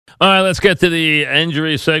All right, let's get to the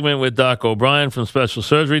injury segment with Doc O'Brien from Special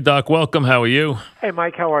Surgery. Doc, welcome. How are you? Hey,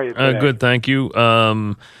 Mike. How are you today? Good, thank you. Let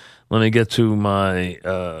me get to my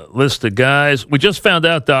list of guys. We just found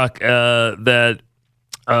out, Doc, that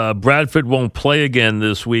Bradford won't play again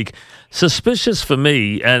this week. Suspicious for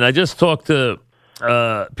me, and I just talked to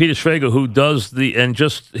Peter Schrager, who does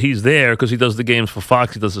he's there because he does the games for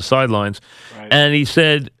Fox. He does the sidelines. Right.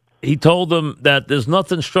 And he told them that there's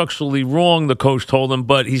nothing structurally wrong, the coach told him,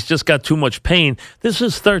 but he's just got too much pain. This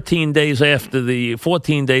is 14 days after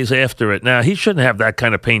it. Now, he shouldn't have that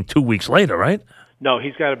kind of pain 2 weeks later, right? No,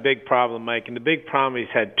 he's got a big problem, Mike. And the big problem,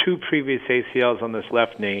 he's had 2 previous ACLs on this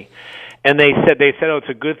left knee. And they said, oh, it's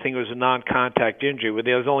a good thing it was a non-contact injury. Well,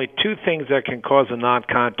 there's only 2 things that can cause a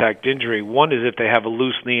non-contact injury. One is if they have a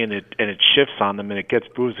loose knee and it shifts on them and it gets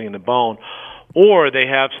bruising in the bone, or they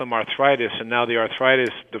have some arthritis, and now the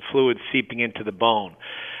arthritis, the fluid seeping into the bone.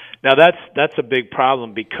 Now, that's a big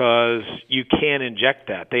problem because you can't inject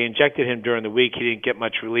that. They injected him during the week. He didn't get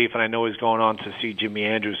much relief, and I know he's going on to see Jimmy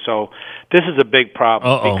Andrews. So this is a big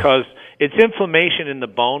problem because it's inflammation in the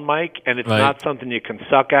bone, Mike, and it's not something you can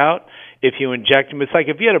suck out if you inject him. It's like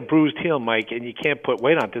if you had a bruised heel, Mike, and you can't put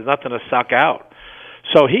weight on it, there's nothing to suck out.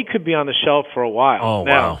 So he could be on the shelf for a while. Oh,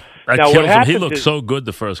 now, wow. That kills him. He looked so good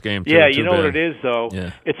the first game, too. Yeah, you know what it is, though?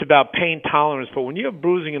 Yeah. It's about pain tolerance. But when you have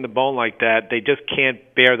bruising in the bone like that, they just can't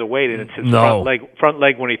bear the weight, and it's his front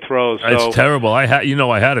leg when he throws. So. It's terrible. I had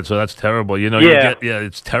it, so that's terrible.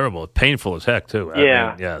 It's terrible. Painful as heck, too.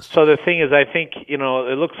 Yeah. Yes. So the thing is, I think,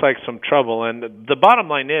 it looks like some trouble. And the bottom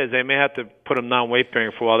line is they may have to put him non-weight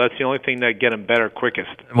bearing for a while. That's the only thing that get him better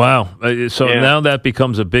quickest. Wow. So now that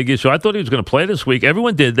becomes a big issue. I thought he was going to play this week.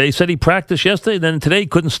 Everyone did. They said he practiced yesterday, then today he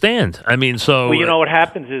couldn't stand. Well, what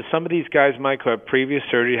happens is some of these guys, Mike, who have previous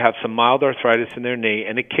surgery, have some mild arthritis in their knee,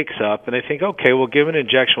 and it kicks up, and they think, okay, we'll give an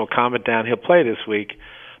injection, we'll calm it down, he'll play this week.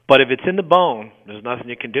 But if it's in the bone, there's nothing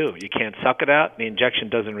you can do. You can't suck it out, and the injection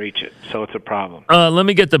doesn't reach it, so it's a problem. Let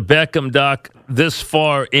me get to Beckham, Doc. This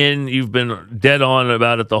far in, you've been dead on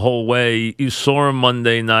about it the whole way. You saw him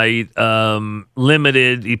Monday night,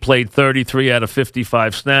 limited. He played 33 out of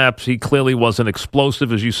 55 snaps. He clearly wasn't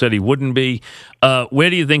explosive, as you said he wouldn't be. Where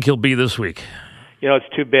do you think he'll be this week?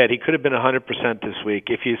 It's too bad. He could have been 100% this week.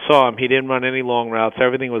 If you saw him, he didn't run any long routes.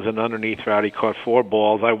 Everything was an underneath route. He caught 4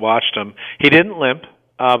 balls. I watched him. He didn't limp.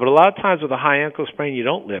 But a lot of times with a high ankle sprain, you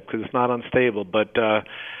don't limp because it's not unstable. But I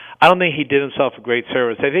don't think he did himself a great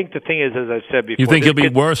service. I think the thing is, as I've said before... You think he'll be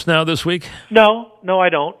worse now this week? No, I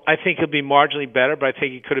don't. I think he'll be marginally better, but I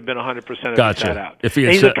think he could have been 100% if he sat out.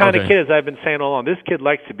 He's the kind of kid, as I've been saying all along, this kid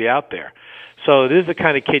likes to be out there. So this is the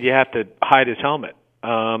kind of kid you have to hide his helmet.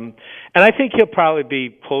 And I think he'll probably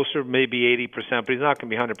be closer, maybe 80%, but he's not going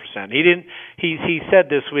to be 100%. He said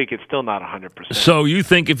this week it's still not 100%. So you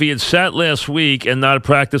think if he had sat last week and not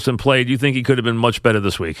practiced and played, you think he could have been much better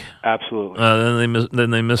this week? Absolutely.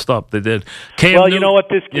 Then they messed up. They did. You know what?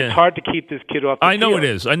 It's hard to keep this kid off the field. I know it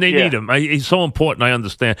is, and they need him. He's so important. I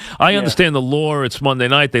understand. I understand the lore. It's Monday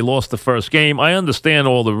night. They lost the first game. I understand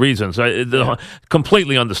all the reasons. I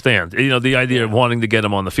completely understand. The idea of wanting to get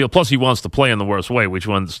him on the field. Plus, he wants to play in the worst way, which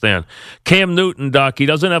you understand. Cam Newton, Doc, he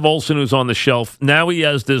doesn't have Olsen, who's on the shelf. Now he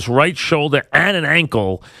has this right shoulder and an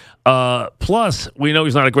ankle. Plus, we know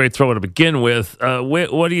he's not a great thrower to begin with.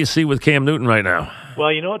 What do you see with Cam Newton right now? Well,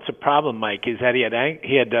 what's a problem, Mike, is that he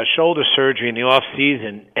had shoulder surgery in the off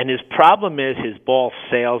season, and his problem is his ball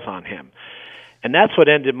sails on him. And that's what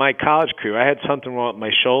ended my college career. I had something wrong with my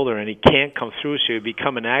shoulder, and he can't come through, so he'd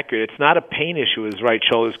become inaccurate. It's not a pain issue with his right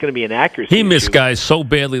shoulder. It's going to be an accuracy He missed issue. guys so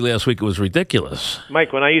badly last week, it was ridiculous.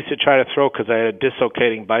 Mike, when I used to try to throw because I had a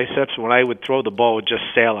dislocating biceps, when I would throw, the ball would just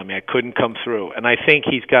sail on me. I couldn't come through. And I think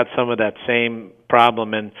he's got some of that same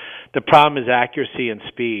problem, and the problem is accuracy and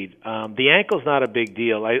speed. The ankle's not a big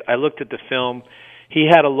deal. I looked at the film. He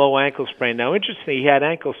had a low ankle sprain. Now, interestingly, he had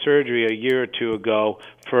ankle surgery a year or two ago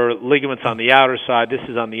for ligaments on the outer side. This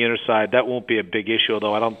is on the inner side. That won't be a big issue,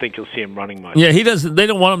 although I don't think you'll see him running much. Yeah, he doesn't. They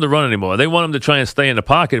don't want him to run anymore. They want him to try and stay in the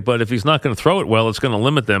pocket, but if he's not going to throw it well, it's going to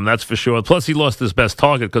limit them, that's for sure. Plus, he lost his best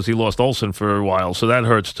target because he lost Olsen for a while, so that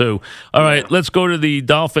hurts too. All right, let's go to the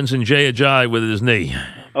Dolphins and Jay Ajayi with his knee.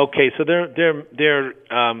 Okay, so they're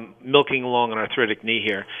milking along an arthritic knee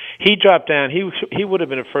here. He dropped down. He would have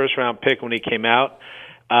been a first-round pick when he came out.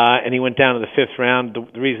 And he went down to the 5th round.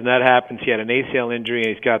 The reason that happens, he had an ACL injury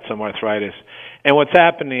and he's got some arthritis. And what's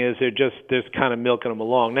happening is they're just kind of milking him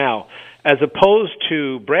along. Now, as opposed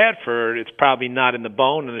to Bradford, it's probably not in the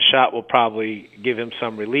bone, and the shot will probably give him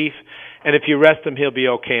some relief. And if you rest him, he'll be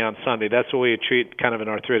okay on Sunday. That's the way you treat kind of an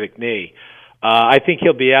arthritic knee. I think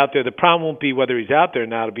he'll be out there. The problem won't be whether he's out there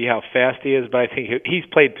now; it'll be how fast he is. But I think he's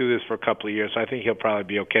played through this for a couple of years, so I think he'll probably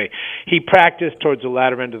be okay. He practiced towards the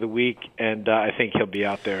latter end of the week, and I think he'll be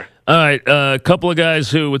out there. All right, a couple of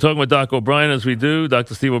guys who we're talking with Doc O'Brien as we do,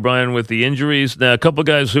 Dr. Steve O'Brien with the injuries. Now, a couple of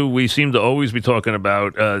guys who we seem to always be talking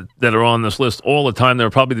about that are on this list all the time.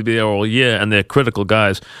 They're probably to be there all year, and they're critical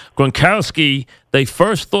guys. Gronkowski, they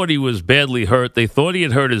first thought he was badly hurt. They thought he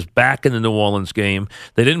had hurt his back in the New Orleans game.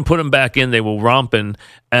 They didn't put him back in. They were romping.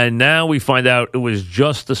 And now we find out it was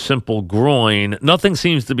just a simple groin. Nothing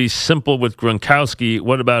seems to be simple with Gronkowski.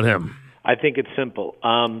 What about him? I think it's simple.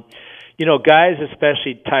 Guys,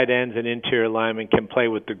 especially tight ends and interior linemen, can play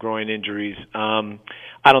with the groin injuries. I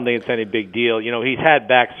don't think it's any big deal. He's had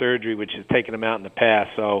back surgery, which has taken him out in the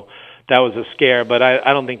past, so that was a scare. But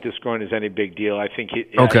I don't think this groin is any big deal. I think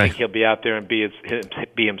he'll be out there and be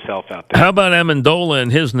himself out there. How about Amendola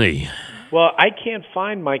and his knee? Well, I can't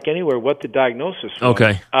find, Mike, anywhere what the diagnosis was.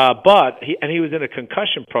 Okay. But he was in a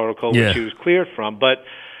concussion protocol, which he was cleared from. But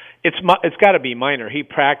it's got to be minor. He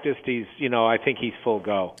practiced. I think he's full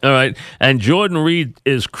go. All right. And Jordan Reed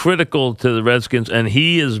is critical to the Redskins, and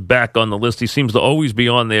he is back on the list. He seems to always be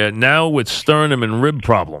on there now with sternum and rib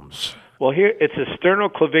problems. Well, here it's a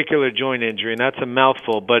sternoclavicular joint injury, and that's a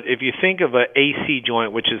mouthful. But if you think of an AC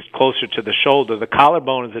joint, which is closer to the shoulder, the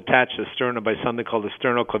collarbone is attached to the sternum by something called the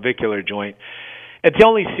sternoclavicular joint. It's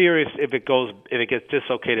only serious if it gets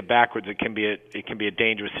dislocated backwards. It can be a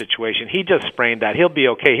dangerous situation. He just sprained that. He'll be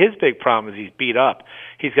okay. His big problem is he's beat up.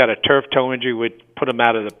 He's got a turf toe injury, which put him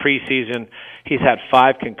out of the preseason. He's had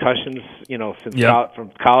 5 concussions, since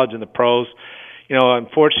from college and the pros.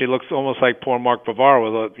 Unfortunately, it looks almost like poor Mark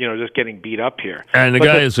Bavaro with, just getting beat up here. And the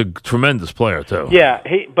guy is a tremendous player, too. Yeah,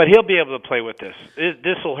 but he'll be able to play with this.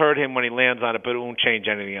 This will hurt him when he lands on it, but it won't change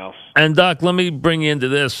anything else. And, Doc, let me bring you into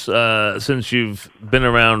this, since you've been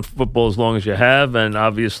around football as long as you have, and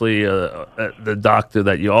obviously the doctor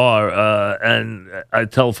that you are. And I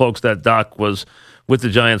tell folks that Doc was with the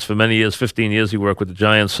Giants for many years, 15 years he worked with the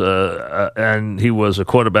Giants, and he was a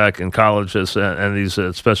quarterback in college and he's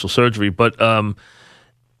special surgery. But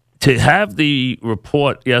to have the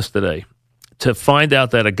report yesterday, to find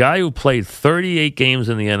out that a guy who played 38 games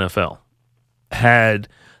in the NFL had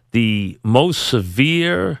the most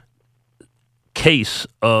severe case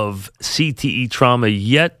of CTE trauma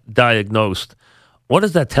yet diagnosed, what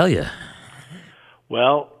does that tell you?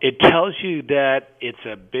 Well, it tells you that it's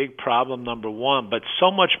a big problem, number one, but so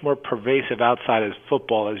much more pervasive outside of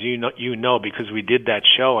football, as you know, because we did that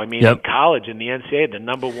show. I mean, in college, in the NCAA, the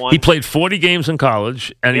number one. He played 40 games in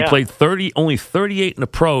college, and he played only 38 in the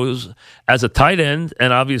pros as a tight end,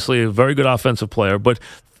 and obviously a very good offensive player, but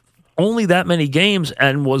only that many games,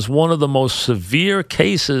 and was one of the most severe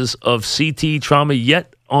cases of CTE trauma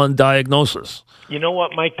yet on diagnosis. You know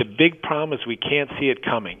what, Mike? The big problem is we can't see it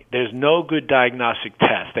coming. There's no good diagnostic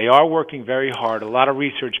test. They are working very hard. A lot of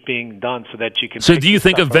research being done so that you can. So, do you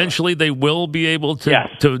think eventually they will be able to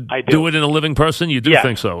do it in a living person? You do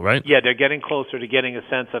think so, right? Yeah, they're getting closer to getting a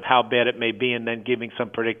sense of how bad it may be, and then giving some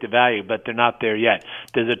predictive value. But they're not there yet.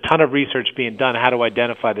 There's a ton of research being done how to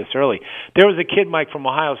identify this early. There was a kid, Mike, from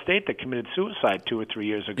Ohio State that committed suicide 2 or 3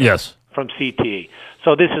 years ago. Yes. From CTE.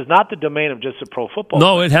 So this is not the domain of just a pro football.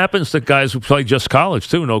 No, it happens to guys who play just college,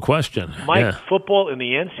 too, no question. Mike, football, in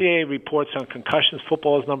the NCAA reports on concussions,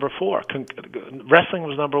 football is number 4. Wrestling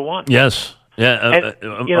was number 1. Yes. Yeah,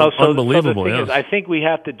 unbelievable. So the thing is, I think we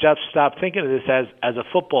have to just stop thinking of this as a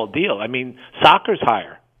football deal. I mean, soccer's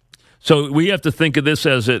higher. So we have to think of this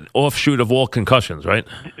as an offshoot of all concussions, right?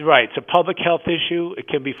 Right. It's a public health issue. It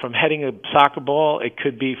can be from hitting a soccer ball. It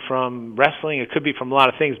could be from wrestling. It could be from a lot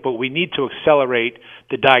of things. But we need to accelerate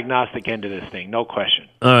the diagnostic end of this thing, no question.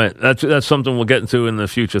 All right. That's something we'll get into in the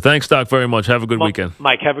future. Thanks, Doc, very much. Have a good weekend.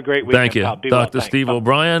 Mike, have a great weekend. Thank you. Dr. Steve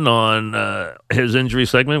O'Brien on his injury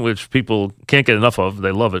segment, which people can't get enough of.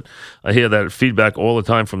 They love it. I hear that feedback all the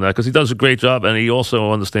time from that because he does a great job, and he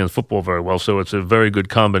also understands football very well, so it's a very good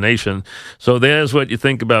combination. So there's what you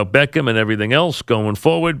think about Beckham and everything else going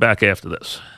forward. Back after this.